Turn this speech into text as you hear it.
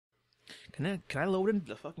Can I load into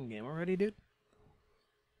the fucking game already, dude?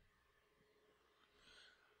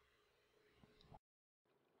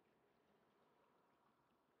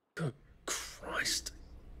 Good Christ.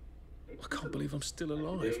 I can't believe I'm still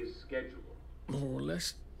alive. More or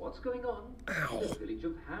less. What's going on Ow. in the village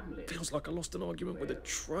of Hamlet? Feels like I lost an argument with a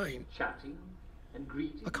train. Chatting and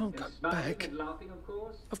greeting. I can't and go smiling back. And laughing, of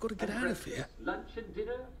course. I've got to get and out of breakfast, here. Lunch and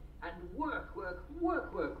dinner and work.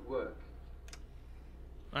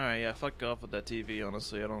 Alright, yeah, fuck off with that TV,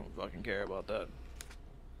 honestly. I don't fucking care about that.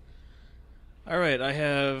 Alright, I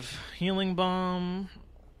have healing bomb.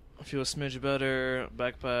 I feel a smidge better.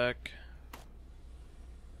 Backpack.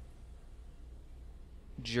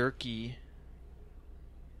 Jerky.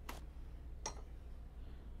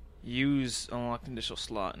 Use unlocked initial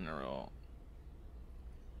slot in a row.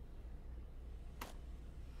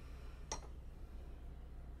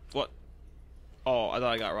 What? Oh, I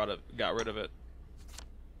thought I got rid of it.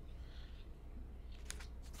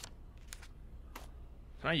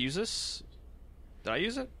 Can I use this? Did I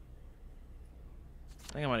use it?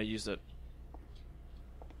 I think I might have used it.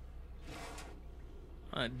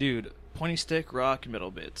 Dude, pointy stick, rock,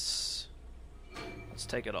 metal bits. Let's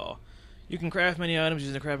take it all. You can craft many items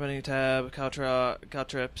using the crafting tab,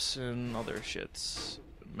 caltrips, and other shits.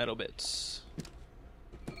 Metal bits.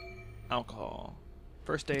 Alcohol.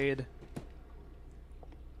 First aid.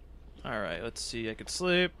 Alright, let's see. I can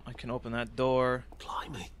sleep. I can open that door.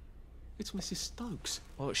 Blimey. It's Mrs. Stokes.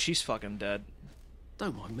 Oh, she's fucking dead.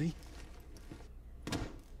 Don't mind me.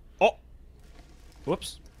 Oh!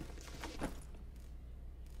 Whoops.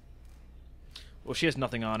 Well, she has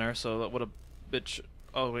nothing on her, so what a bitch.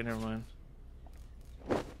 Oh, wait, never mind.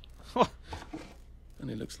 And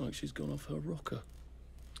it looks like she's gone off her rocker.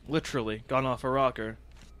 Literally, gone off a rocker.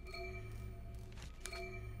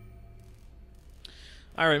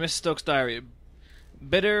 Alright, Mrs. Stokes' diary.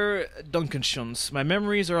 Bitter Duncansons. My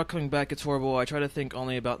memories are all coming back. It's horrible. I try to think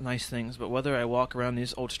only about nice things, but whether I walk around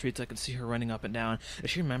these old streets, I can see her running up and down. Does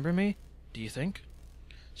she remember me? Do you think?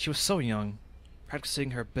 She was so young,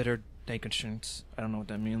 practicing her bitter Duncansons. I don't know what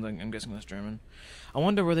that means. I'm guessing that's German. I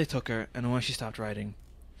wonder where they took her and when she stopped writing.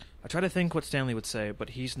 I try to think what Stanley would say,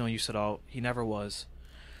 but he's no use at all. He never was.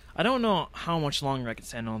 I don't know how much longer I can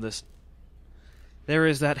stand all this. There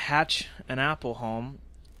is that Hatch and Apple home.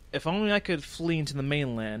 If only I could flee into the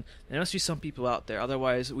mainland. There must be some people out there.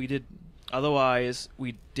 Otherwise, we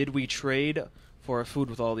trade for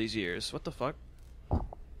food with all these years. What the fuck?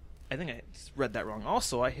 I think I read that wrong.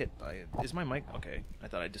 Also, is my mic okay? I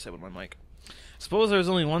thought I disabled my mic. Suppose there was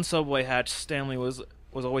only one subway hatch Stanley was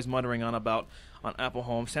always muttering on about on Apple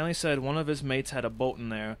Home. Stanley said one of his mates had a boat in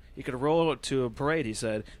there. He could roll it to a parade, he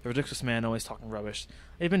said. The ridiculous man always talking rubbish.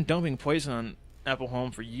 They've been dumping poison on Apple Home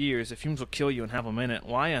for years. The fumes will kill you in half a minute.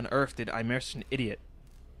 Why on earth did I marry such an idiot?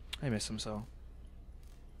 I miss him so.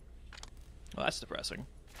 Well, that's depressing.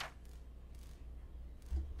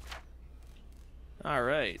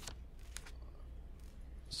 Alright.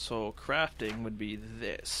 So, crafting would be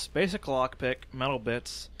this. Basic lockpick, metal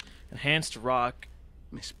bits, enhanced rock.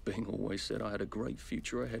 Miss Bing always said I had a great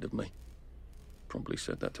future ahead of me. Probably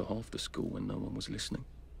said that to half the school when no one was listening.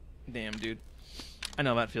 Damn, dude. I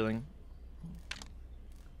know that feeling.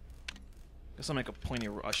 Guess I'll make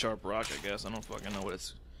a sharp rock, I guess. I don't fucking know what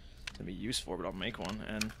it's gonna be used for, but I'll make one.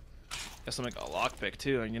 And guess I'll make a lockpick,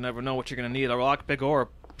 too. And you never know what you're gonna need a lockpick or a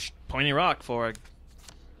pointy rock for.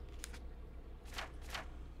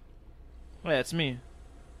 Oh, yeah, it's me.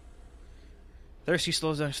 Thirsty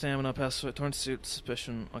slows down stamina, past torn suit,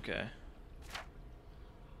 suspicion. Okay.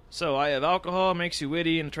 So, I have alcohol, makes you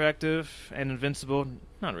witty and attractive, and invincible.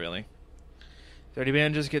 Not really. 30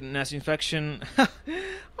 bandages, get a nasty infection.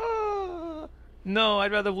 Oh, no,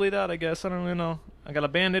 I'd rather bleed out, I guess. I don't really know. I got a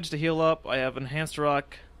bandage to heal up. I have enhanced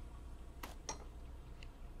rock,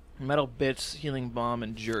 metal bits, healing bomb,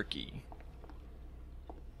 and jerky.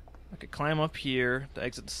 I could climb up here to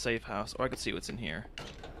exit the safe house, or I could see what's in here.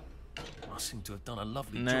 I seem to have done a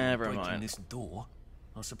lovely Never job breaking mind. this door.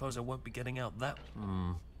 I suppose I won't be getting out that...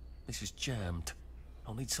 This is jammed.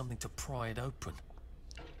 I'll need something to pry it open.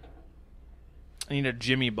 I need a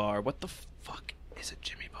Jimmy bar. What the fuck is a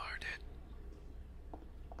Jimmy bar, dude?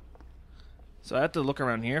 So I have to look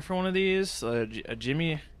around here for one of these. A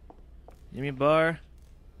Jimmy bar.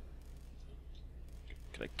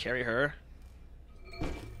 Could I carry her?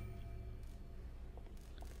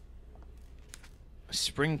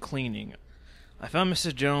 Spring cleaning. I found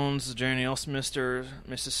Mrs. Jones' journal,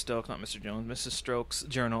 Mrs. Stokes, not Mr. Jones, Mrs. Stokes'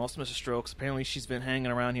 journal, Mrs. Stokes. Apparently she's been hanging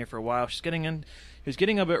around here for a while. She's getting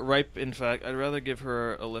a bit ripe, in fact. I'd rather give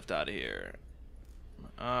her a lift out of here.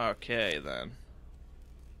 Okay, then.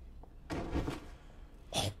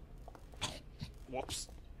 Whoops.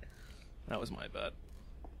 That was my bad.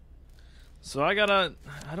 So I gotta...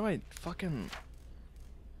 How do I fucking...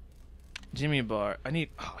 Jimmy bar. I need...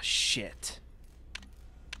 Oh, shit.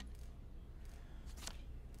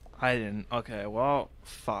 I didn't... Okay, well,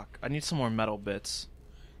 fuck. I need some more metal bits.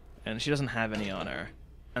 And she doesn't have any on her.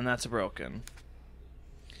 And that's broken.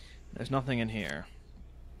 There's nothing in here.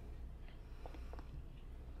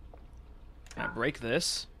 Can I break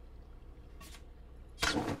this?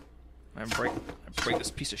 I break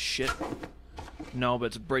this piece of shit. No, but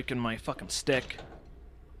it's breaking my fucking stick.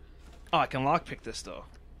 Oh, I can lockpick this though.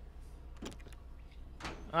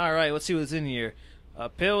 Alright, let's see what's in here.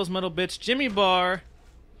 Pills, metal bits, Jimmy bar.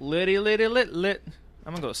 Litty, litty, lit, lit.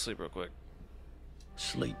 I'm gonna go to sleep real quick.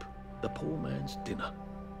 Sleep. The poor man's dinner.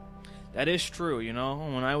 That is true, you know?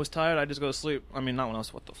 When I was tired, I'd just go to sleep. I mean, not when I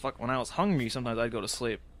was... What the fuck? When I was hungry, sometimes I'd go to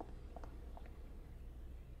sleep.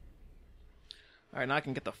 Alright, now I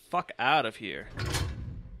can get the fuck out of here.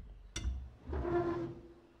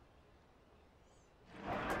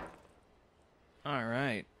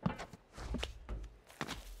 Alright.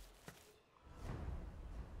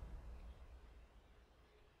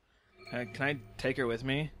 Can I take her with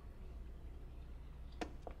me?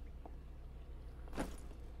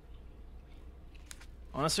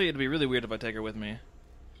 Honestly, it'd be really weird if I take her with me.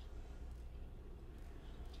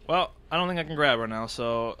 Well, I don't think I can grab her now,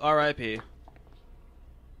 so R.I.P.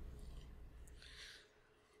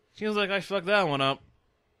 Seems like I fucked that one up.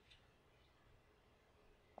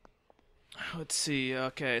 Let's see,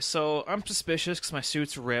 okay, so I'm suspicious because my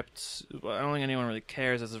suit's ripped. I don't think anyone really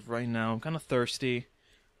cares as of right now. I'm kind of thirsty.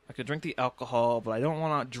 I could drink the alcohol, but I don't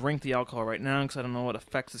want to drink the alcohol right now because I don't know what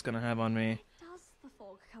effects it's going to have on me. Where does the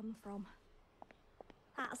fog come from?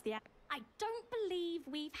 That's the... I don't believe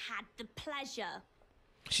we've had the pleasure.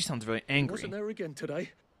 She sounds very angry. Wasn't there again today?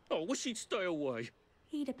 Oh, wish he'd stay away.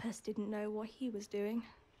 Oedipus didn't know what he was doing.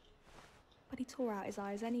 But he tore out his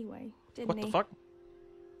eyes anyway, didn't What he? the fuck?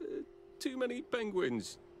 Too many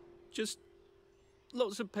penguins. Just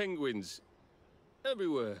lots of penguins.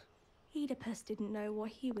 Everywhere. Oedipus didn't know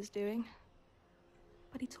what he was doing.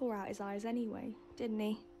 But he tore out his eyes anyway, didn't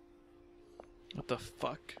he? What the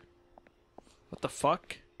fuck? What the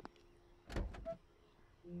fuck?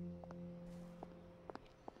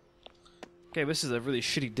 Okay, this is a really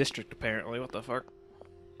shitty district apparently. What the fuck?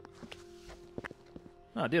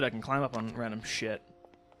 Oh, dude, I can climb up on random shit.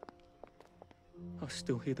 I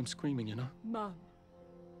still hear them screaming, you know. Mum,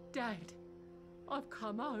 Dad, I've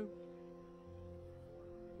come home.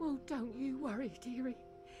 Well, don't you worry, dearie.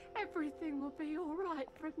 Everything will be all right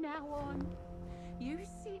from now on. You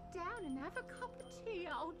sit down and have a cup of tea.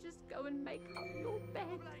 I'll just go and make up your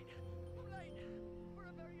bed.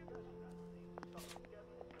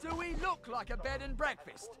 Do we look like a bed and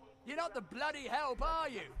breakfast? You're not the bloody help, are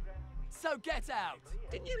you? So get out.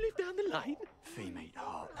 Didn't you live down the lane? Fee meat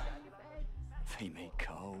hot. Fee meat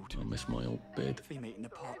cold. I miss my old bed. Fee meat in the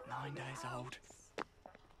pot, 9 days old.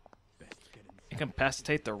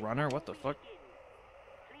 Incapacitate the runner? What the fuck?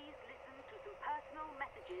 Please listen to some personal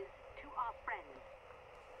messages to our friends.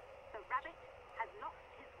 The rabbit has lost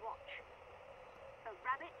his watch. The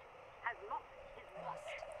rabbit has lost his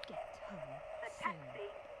watch. Get home. The taxi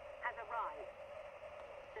has arrived.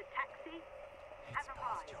 The taxi has It's past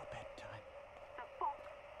arrived. your bedtime. The fox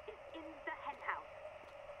is in the henhouse.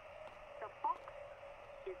 The fox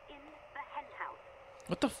is in the henhouse.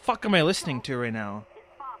 What the fuck am I listening to right now? Is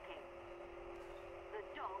barking. The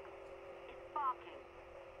dog is barking.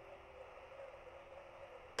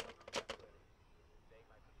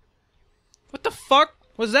 What the fuck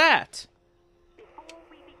was that? Before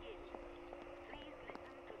we begin, please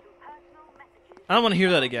listen to some personal messages. I don't want to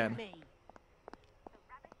hear that again.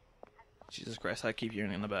 Jesus Christ, I keep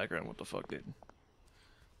hearing it in the background. What the fuck, dude?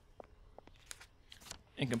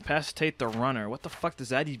 Incapacitate the runner. What the fuck does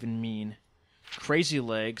that even mean? Crazy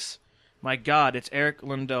legs. My god, it's Eric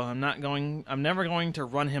Lindo. I'm never going to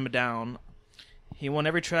run him down. He won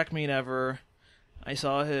every track meet ever. I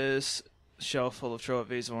saw his shelf full of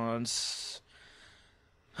trophies once.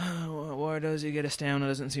 Why does he get a stamina? It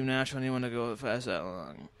doesn't seem natural anyone to go fast that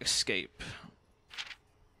long. Escape.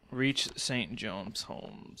 Reach St. John's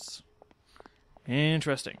Homes.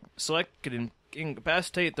 Interesting. Select could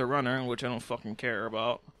incapacitate the runner, which I don't fucking care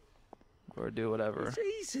about. Or do whatever. It's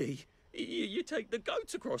easy. You take the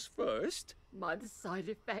goats across first. Mind the side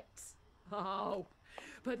effects? Oh,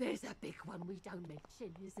 but there's a big one we don't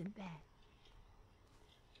mention, isn't there?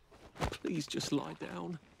 Please just lie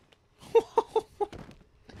down.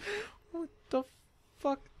 What the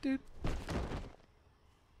fuck, dude?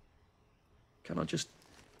 Can I just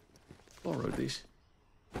borrow this?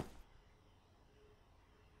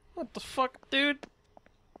 What the fuck, dude?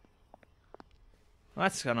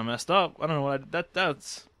 That's kind of messed up. I don't know what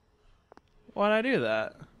that's... Why'd I do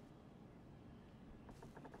that?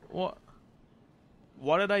 What?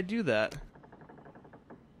 Why did I do that?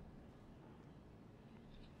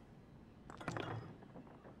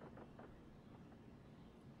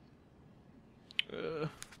 Can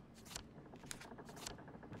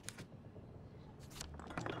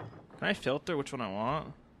I filter which one I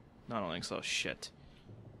want? No, I don't think so. Shit.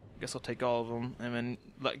 Guess I'll take all of them and then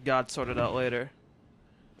let God sort it out later.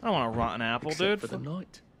 I don't want a rotten apple, Except dude. for the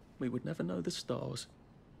night, we would never know the stars.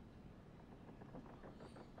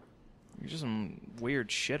 There's just some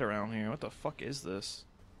weird shit around here. What the fuck is this?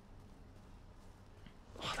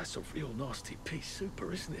 Oh, that's a real nasty pea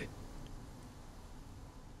super, isn't it?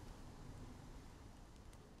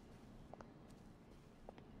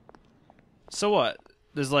 So what?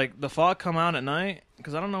 Does like the fog come out at night?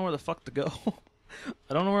 Because I don't know where the fuck to go.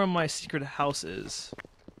 I don't know where my secret house is.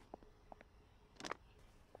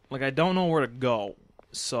 Like I don't know where to go.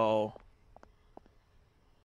 So